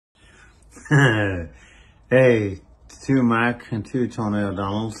Hey, two Mac and two Tony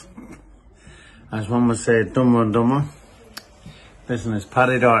O'Donnells. As one would say, dumber and dumber. Listen, it's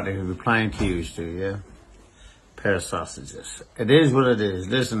Paddy Dotherty who we're playing cues to, yeah? Pair of sausages. It is what it is.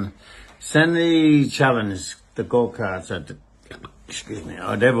 Listen, send the challenge, the go-karts at the, excuse me,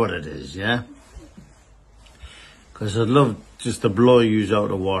 whatever what it is, yeah? Because I'd love just to blow you out of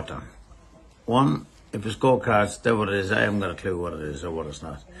the water. One, if it's go-karts, that's what it is. I haven't got a clue what it is or what it's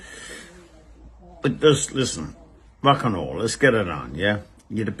not. But just listen, rock and roll, let's get it on, yeah?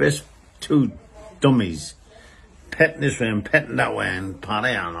 You're the best two dummies. Petting this way and petting that way and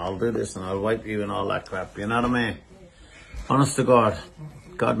Paddy on, I'll do this and I'll wipe you and all that crap, you know what I mean? Honest to God,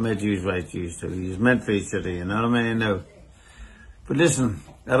 God made you right, you two. He's meant for each other, you know what I mean? Now, but listen,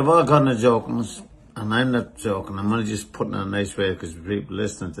 out of all kind of jokings, and I'm not joking, I'm only just putting it in a nice way because people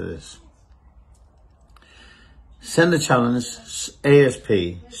listening to this. Send the challenge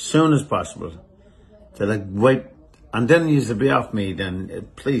ASP, soon as possible. To like wait, and then you to be off me then,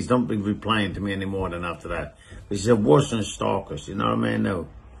 please don't be replying to me any more than after that. Because you're worse than stalkers, you know what I mean now?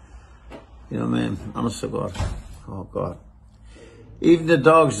 You know what I mean? Honest to God. Oh God. Even the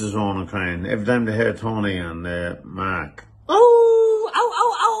dogs is on and crying every time they hear Tony and Mark. Oh, ow,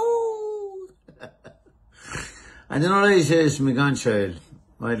 ow, ow. And you know what he says to me grandchild,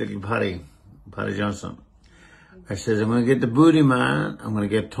 my little Paddy Johnson. I says, I'm going to get the booty man, I'm going to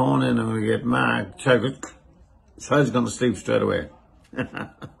get Tony, and I'm going to get Mark. Child's going to sleep straight away.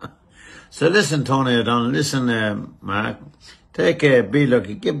 So listen, Tony O'Donnell, listen, Mark. Take care, be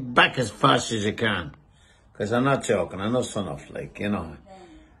lucky, get back as fast as you can. Because I'm not joking, enough's enough, like, you know.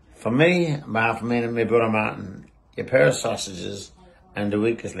 For me, and my brother Martin, your pair of sausages and the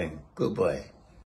weakest link. Good boy.